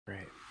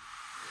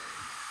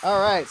All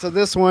right. So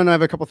this one, I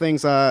have a couple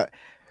things.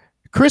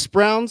 Chris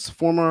Brown's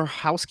former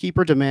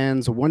housekeeper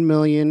demands 1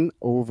 million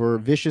over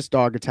vicious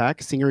dog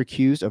attack. Singer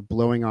accused of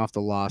blowing off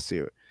the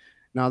lawsuit.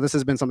 Now, this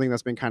has been something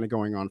that's been kind of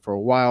going on for a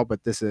while,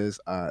 but this is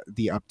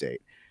the update.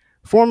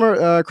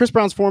 Chris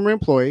Brown's former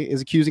employee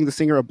is accusing the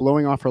singer of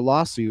blowing off her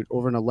lawsuit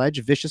over an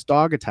alleged vicious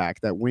dog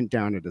attack that went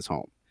down at his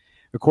home.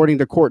 According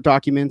to court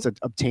documents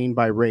obtained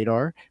by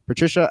Radar,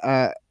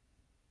 Patricia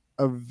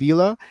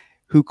Avila,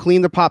 who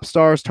cleaned the pop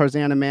star's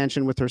Tarzana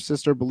mansion with her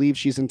sister, believes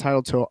she's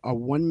entitled to a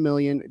 1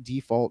 million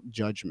default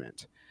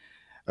judgment.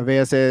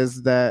 Avila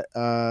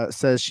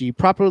says she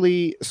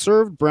properly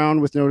served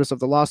Brown with notice of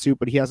the lawsuit,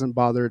 but he hasn't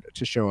bothered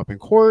to show up in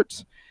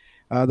court.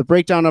 The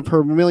breakdown of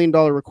her $1 million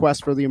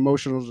request for the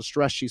emotional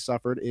distress she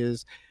suffered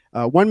is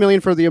 1 million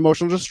for the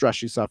emotional distress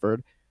she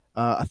suffered,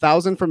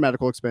 1,000 for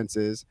medical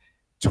expenses,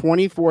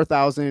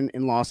 24,000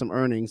 in loss of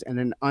earnings, and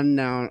an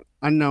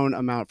unknown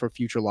amount for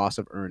future loss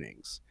of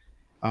earnings.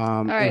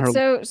 All right,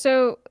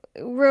 so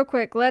real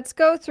quick, let's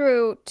go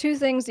through two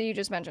things that you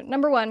just mentioned.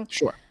 Number one,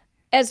 sure.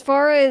 As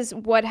far as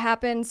what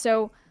happened,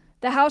 so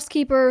the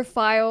housekeeper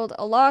filed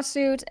a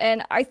lawsuit,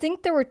 and I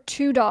think there were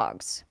two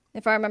dogs,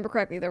 if I remember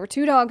correctly. There were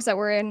two dogs that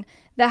were in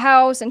the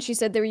house, and she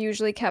said they were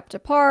usually kept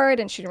apart,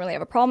 and she didn't really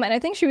have a problem. And I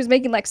think she was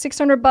making like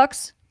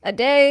 $600 a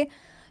day.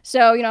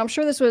 So, I'm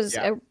sure this was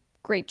a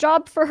great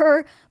job for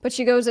her, but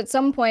she goes, at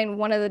some point,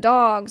 one of the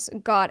dogs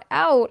got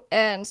out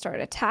and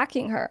started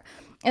attacking her.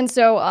 And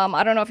so,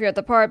 I don't know if you're at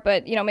the part,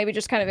 but, maybe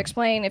just kind of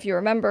explain, if you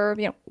remember,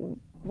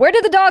 where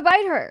did the dog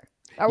bite her?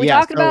 Are we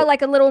talking about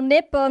like a little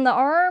nip on the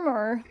arm,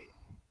 or?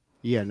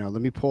 Yeah, no,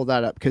 let me pull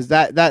that up, because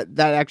that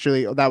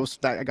actually,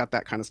 I got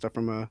that kind of stuff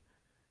from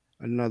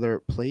another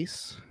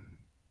place.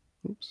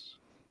 Oops.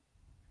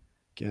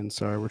 Again,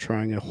 sorry, we're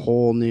trying a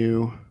whole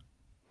new.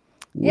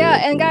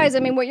 Yeah, and guys, I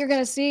mean, what you're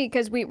going to see,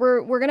 because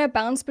we're going to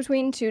bounce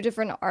between two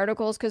different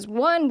articles, because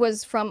one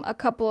was from a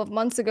couple of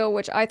months ago,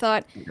 which I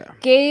thought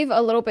gave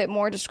a little bit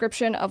more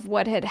description of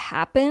what had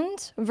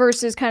happened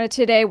versus kind of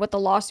today, what the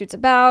lawsuit's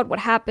about, what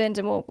happened,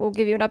 and we'll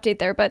give you an update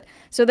there. But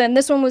so then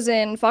this one was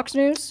in Fox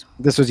News?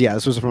 This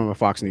was from a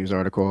Fox News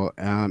article.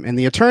 And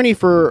the attorney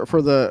for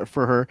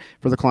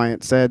the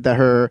client said that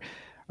her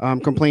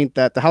complaint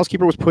that the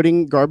housekeeper was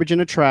putting garbage in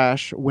a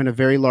trash when a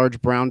very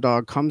large brown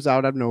dog comes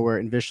out of nowhere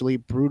and vicious,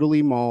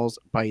 brutally mauls,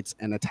 bites,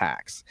 and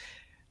attacks.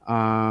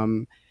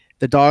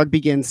 The dog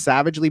begins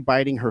savagely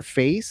biting her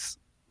face,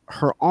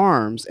 her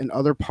arms, and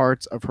other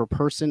parts of her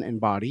person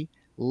and body,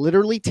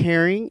 literally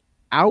tearing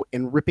out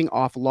and ripping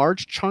off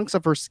large chunks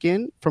of her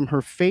skin from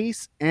her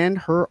face and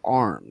her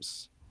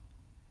arms.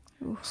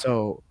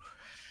 So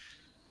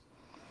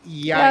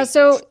yeah,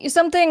 so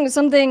something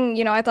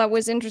I thought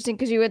was interesting,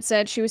 because you had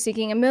said she was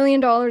seeking $1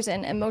 million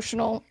in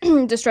emotional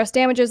distress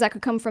damages that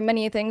could come from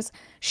many things.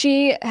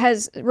 She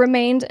has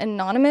remained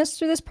anonymous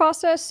through this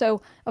process,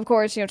 so of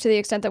course, to the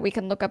extent that we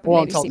can look up and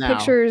maybe see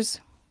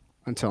pictures.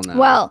 Until now.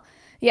 Well,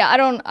 yeah,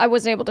 I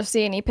wasn't able to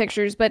see any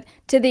pictures, but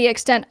to the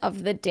extent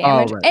of the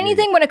damage,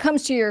 anything when it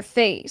comes to your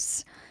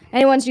face,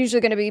 anyone's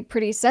usually going to be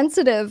pretty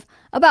sensitive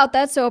about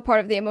that. So a part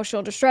of the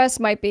emotional distress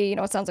might be,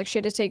 it sounds like she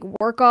had to take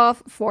work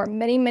off for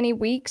many, many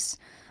weeks.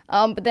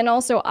 But then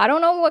also, I don't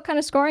know what kind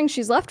of scarring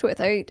she's left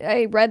with.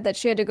 I read that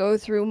she had to go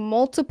through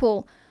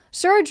multiple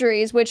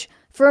surgeries, which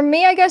for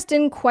me, I guess,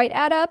 didn't quite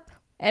add up.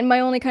 And my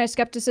only kind of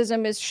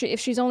skepticism is if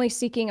she's only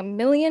seeking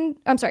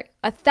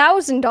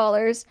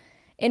 $1,000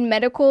 in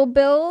medical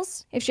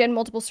bills. If she had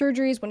multiple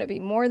surgeries, wouldn't it be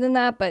more than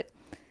that? But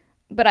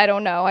I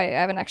don't know. I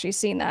haven't actually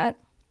seen that.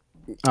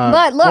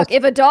 But look,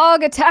 if a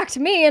dog attacked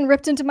me and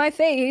ripped into my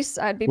face,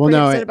 I'd be pretty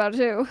upset about it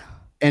too.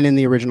 And in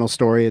the original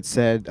story, it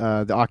said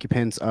the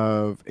occupants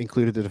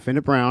included the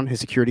defendant Brown,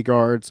 his security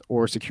guards,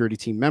 or security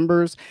team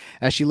members.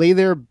 As she lay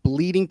there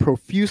bleeding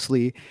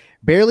profusely,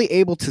 barely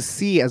able to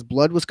see as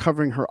blood was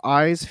covering her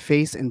eyes,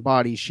 face, and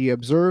body, she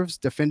observes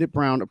defendant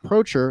Brown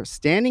approach her,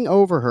 standing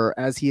over her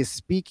as he is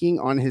speaking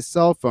on his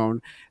cell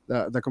phone,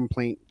 the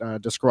complaint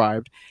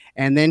described.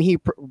 And then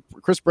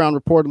Chris Brown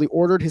reportedly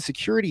ordered his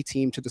security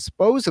team to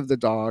dispose of the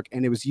dog,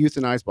 and it was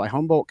euthanized by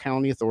Humboldt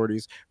County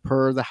authorities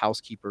per the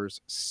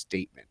housekeeper's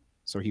statement.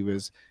 So he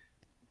was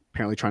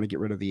apparently trying to get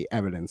rid of the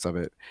evidence of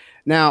it.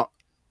 Now,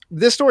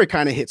 this story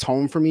kind of hits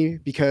home for me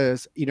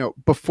because,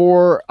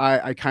 before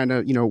I kind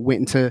of, went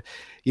into,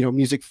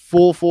 music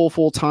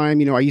full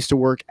time, I used to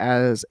work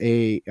as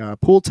a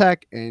pool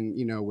tech and,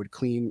 would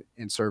clean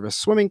and service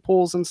swimming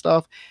pools and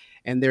stuff.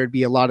 And there'd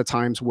be a lot of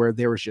times where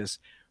there was just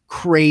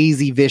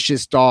crazy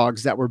vicious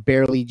dogs that were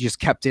barely just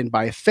kept in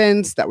by a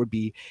fence that would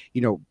be,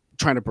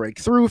 trying to break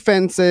through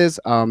fences.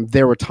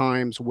 There were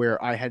times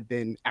where I had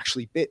been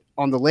actually bit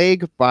on the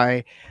leg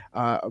by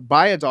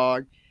a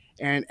dog.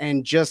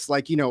 And just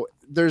like,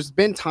 there's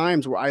been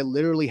times where I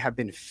literally have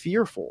been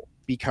fearful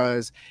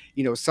because,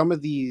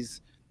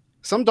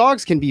 some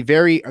dogs can be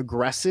very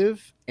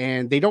aggressive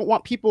and they don't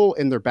want people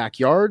in their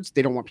backyards.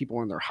 They don't want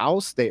people in their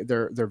house.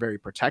 They're very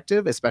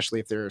protective, especially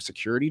if they're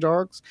security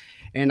dogs.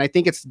 And I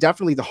think it's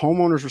definitely the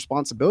homeowner's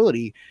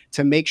responsibility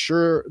to make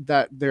sure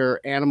that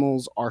their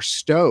animals are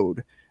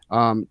stowed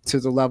to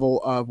the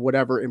level of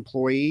whatever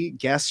employee,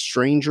 guest,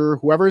 stranger,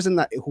 whoever is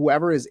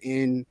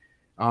in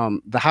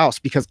the house.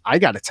 Because I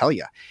got to tell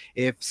you,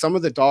 if some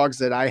of the dogs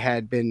that I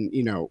had been,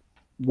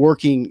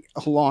 working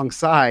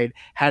alongside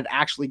had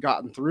actually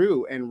gotten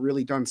through and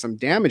really done some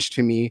damage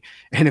to me,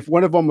 and if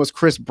one of them was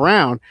Chris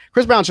Brown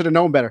should have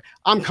known better.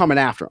 I'm coming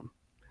after him.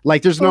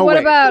 Like, there's Well, no what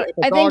way. about? If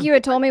a I think dog you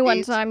had told me one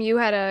hates- time you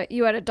had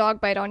a dog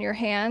bite on your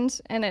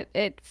hand, and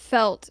it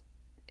felt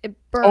it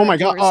burned. Oh my you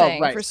God! were Oh,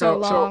 saying, right. for so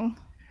long.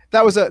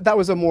 That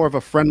was a more of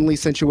a friendly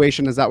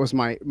situation, as that was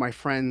my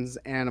friend's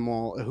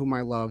animal whom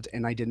I loved,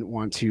 and I didn't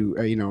want to,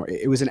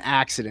 it was an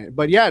accident.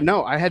 But yeah,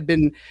 no, I had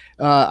been,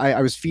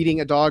 I was feeding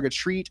a dog a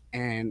treat,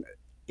 and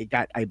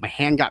my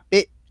hand got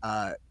bit.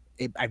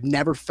 I've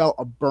never felt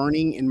a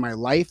burning in my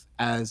life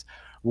as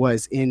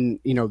was in,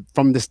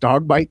 from this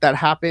dog bite that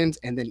happened.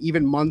 And then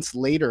even months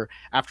later,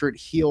 after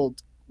it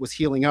was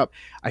healing up,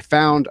 I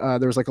found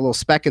there was like a little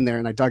speck in there,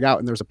 and I dug out,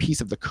 and there was a piece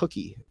of the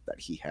cookie that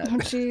he had. Oh,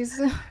 jeez.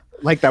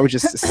 Like, that was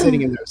just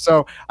sitting in there.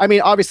 So, I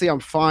mean, obviously I'm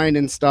fine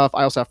and stuff.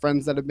 I also have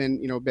friends that have been,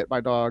 bit by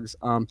dogs.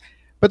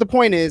 But the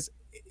point is,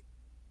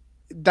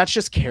 that's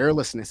just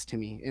carelessness to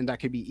me, and that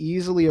could be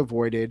easily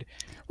avoided.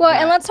 Well,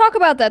 and let's talk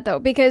about that though,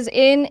 because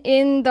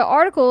in the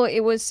article it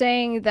was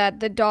saying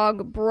that the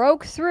dog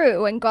broke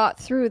through and got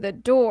through the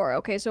door.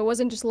 Okay, so it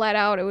wasn't just let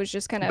out; it was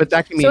just kind of. But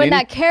that can mean so in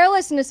that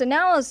carelessness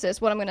analysis,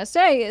 what I'm going to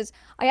say is,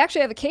 I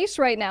actually have a case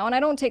right now, and I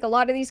don't take a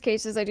lot of these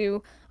cases. I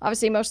do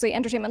obviously mostly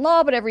entertainment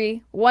law, but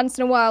every once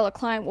in a while, a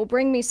client will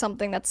bring me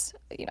something that's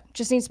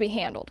just needs to be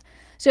handled.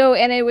 So,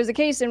 and it was a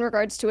case in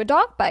regards to a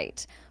dog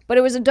bite, but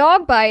it was a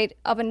dog bite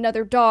of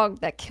another dog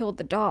that killed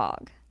the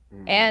dog.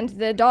 And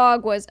the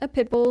dog was a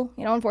pit bull.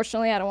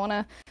 Unfortunately, I don't want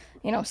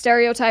to,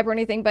 stereotype or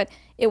anything, but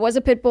it was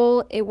a pit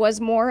bull. It was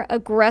more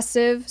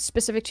aggressive,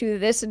 specific to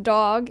this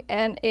dog,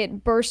 and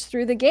it burst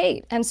through the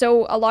gate. And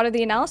so a lot of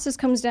the analysis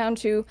comes down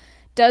to,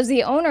 does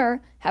the owner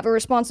have a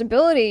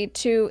responsibility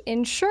to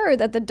ensure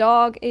that the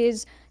dog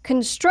is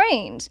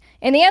constrained?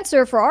 And the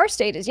answer for our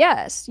state is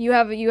yes. You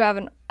have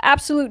an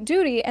absolute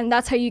duty, and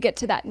that's how you get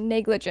to that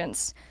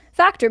negligence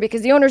factor,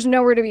 because the owner's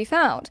nowhere to be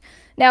found.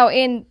 Now,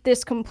 in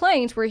this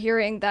complaint, we're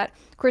hearing that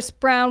Chris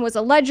Brown was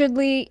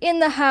allegedly in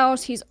the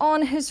house, he's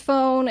on his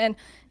phone, and,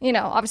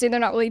 obviously they're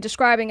not really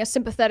describing a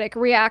sympathetic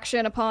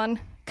reaction upon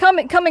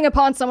coming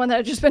upon someone that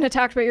had just been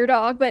attacked by your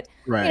dog, but,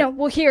 Right.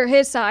 we'll hear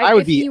his side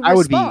if he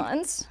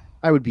responds.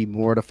 I would be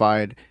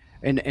mortified,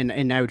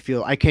 and I would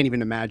feel, I can't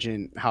even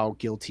imagine how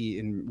guilty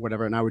and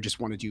whatever. And I would just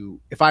want to do,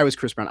 if I was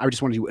Chris Brown, I would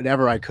just want to do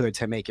whatever I could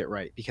to make it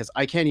right, because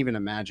I can't even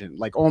imagine,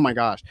 like, oh my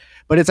gosh.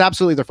 But it's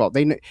absolutely their fault.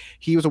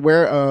 He was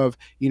aware of,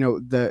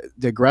 the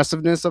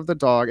aggressiveness of the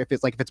dog. If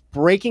it's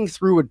breaking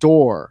through a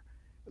door,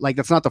 like,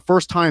 that's not the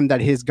first time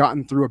that he's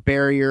gotten through a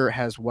barrier,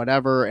 has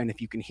whatever, and if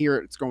you can hear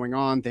it's going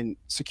on, then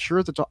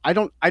secure the dog. I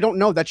don't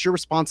know. That's your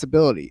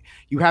responsibility.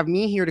 You have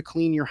me here to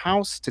clean your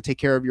house, to take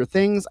care of your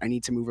things. I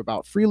need to move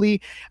about freely.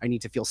 I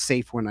need to feel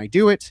safe when I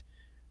do it.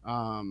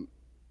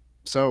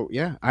 So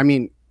yeah, I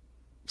mean,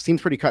 seems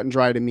pretty cut and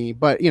dry to me,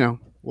 but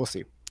we'll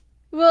see.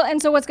 Well,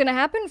 and so what's going to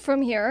happen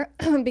from here,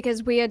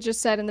 because we had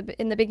just said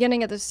in the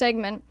beginning of the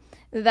segment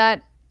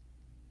that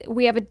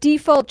we have a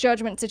default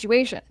judgment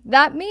situation.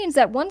 That means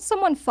that once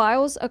someone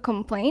files a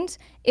complaint,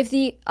 if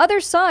the other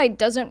side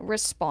doesn't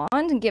respond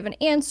and give an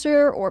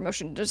answer or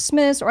motion to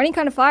dismiss or any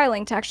kind of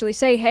filing to actually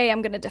say, hey,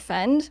 I'm going to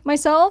defend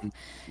myself,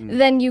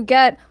 then you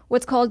get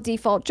what's called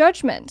default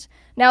judgment.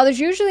 Now, there's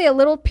usually a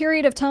little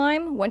period of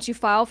time once you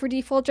file for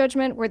default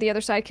judgment where the other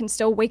side can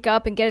still wake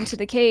up and get into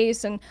the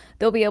case and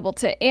they'll be able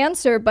to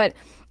answer. But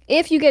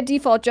if you get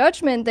default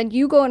judgment, then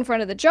you go in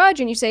front of the judge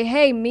and you say,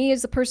 hey, me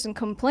as the person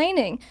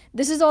complaining,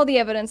 this is all the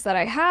evidence that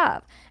I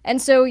have.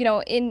 And so,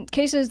 in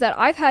cases that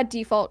I've had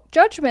default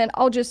judgment,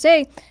 I'll just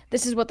say,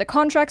 this is what the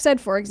contract said,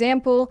 for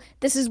example,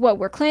 this is what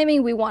we're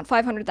claiming, we want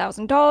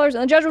 $500,000.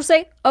 And the judge will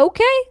say,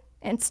 okay,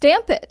 and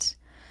stamp it.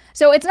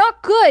 So it's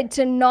not good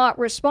to not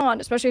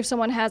respond, especially if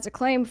someone has a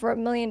claim for $1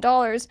 million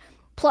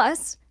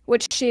plus,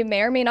 which she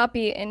may or may not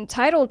be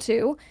entitled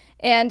to.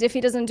 And if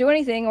he doesn't do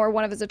anything, or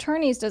one of his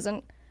attorneys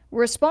doesn't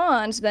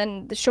respond,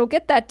 then she'll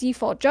get that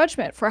default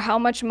judgment. For how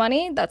much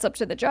money, that's up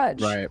to the judge.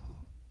 Right.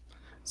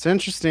 It's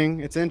interesting.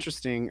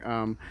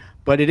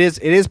 But it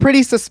is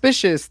pretty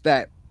suspicious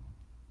that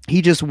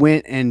he just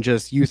went and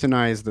just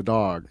euthanized the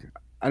dog.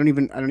 I don't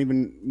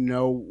even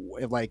know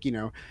if,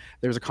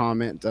 there's a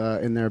comment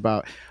in there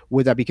about,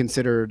 would that be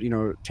considered,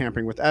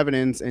 tampering with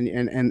evidence,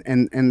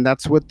 and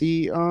that's what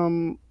the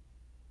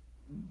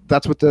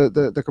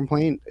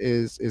complaint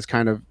is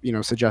kind of,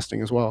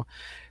 suggesting as well.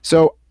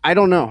 So I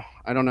don't know,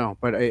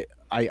 but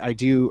I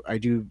do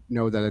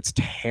know that it's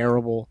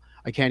terrible.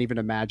 I can't even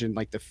imagine,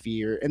 like, the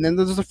fear, and then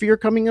there's a fear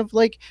coming of,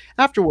 like,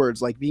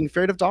 afterwards, like, being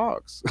afraid of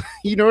dogs.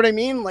 You know what I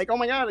mean? Like, oh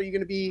my God, are you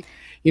gonna be,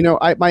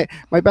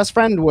 my best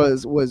friend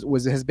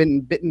has been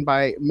bitten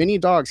by many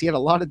dogs. He had a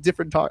lot of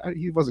different dogs.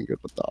 He wasn't good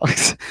with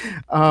dogs.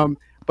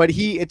 But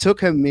it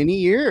took him many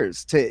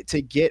years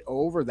to get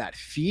over that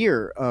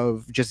fear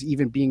of just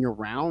even being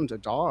around a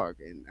dog.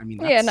 And I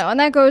mean, and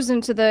that goes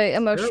into the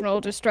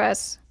emotional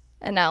distress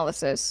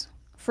analysis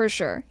for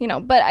sure.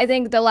 But I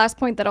think the last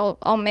point that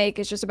I'll make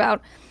is just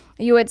about,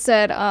 you had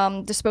said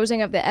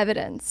disposing of the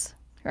evidence,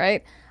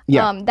 right?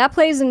 Yeah. That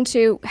plays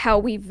into how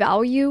we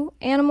value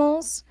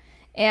animals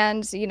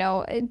and,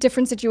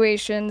 different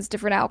situations,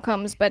 different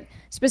outcomes. But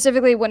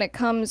specifically when it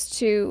comes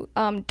to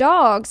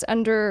dogs,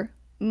 under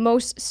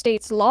most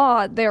states'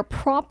 law, they're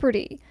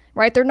property,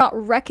 right? They're not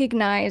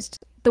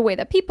recognized the way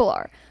that people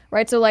are,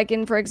 right? So, like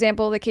in, for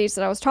example, the case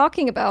that I was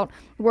talking about,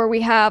 where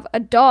we have a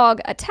dog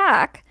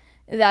attack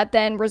that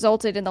then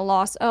resulted in the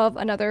loss of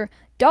another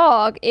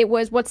dog, it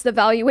was, what's the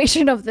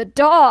valuation of the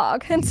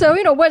dog? And so,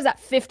 what is that,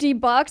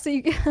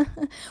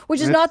 $50? Which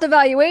is not the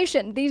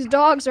valuation. These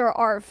dogs are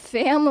our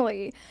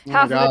family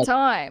half of the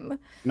time.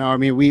 No, I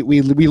mean,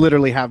 we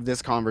literally have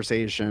this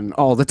conversation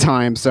all the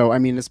time. So I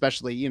mean,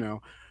 especially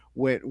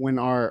when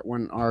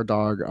our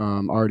dog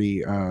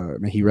Artie,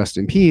 may he rest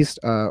in peace,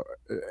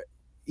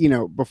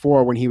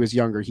 before, when he was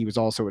younger, he was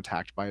also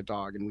attacked by a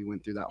dog, and we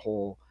went through that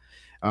whole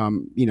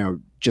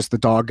just the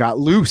dog got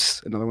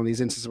loose. Another one of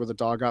these instances where the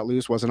dog got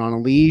loose, wasn't on a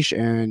leash,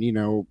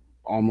 and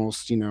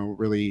almost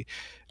really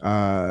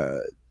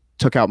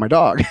took out my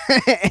dog.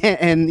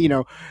 And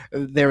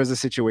there was a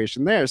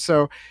situation there.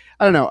 So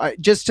I don't know,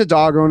 just to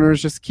dog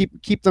owners, just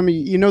keep them,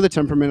 the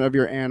temperament of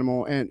your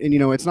animal, and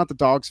it's not the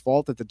dog's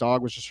fault that the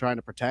dog was just trying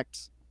to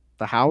protect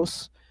the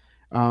house,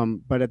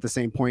 but at the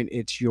same point,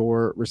 it's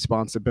your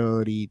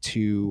responsibility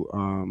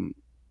to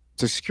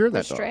secure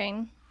that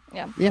Restrain.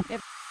 dog. Yeah.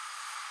 Yep.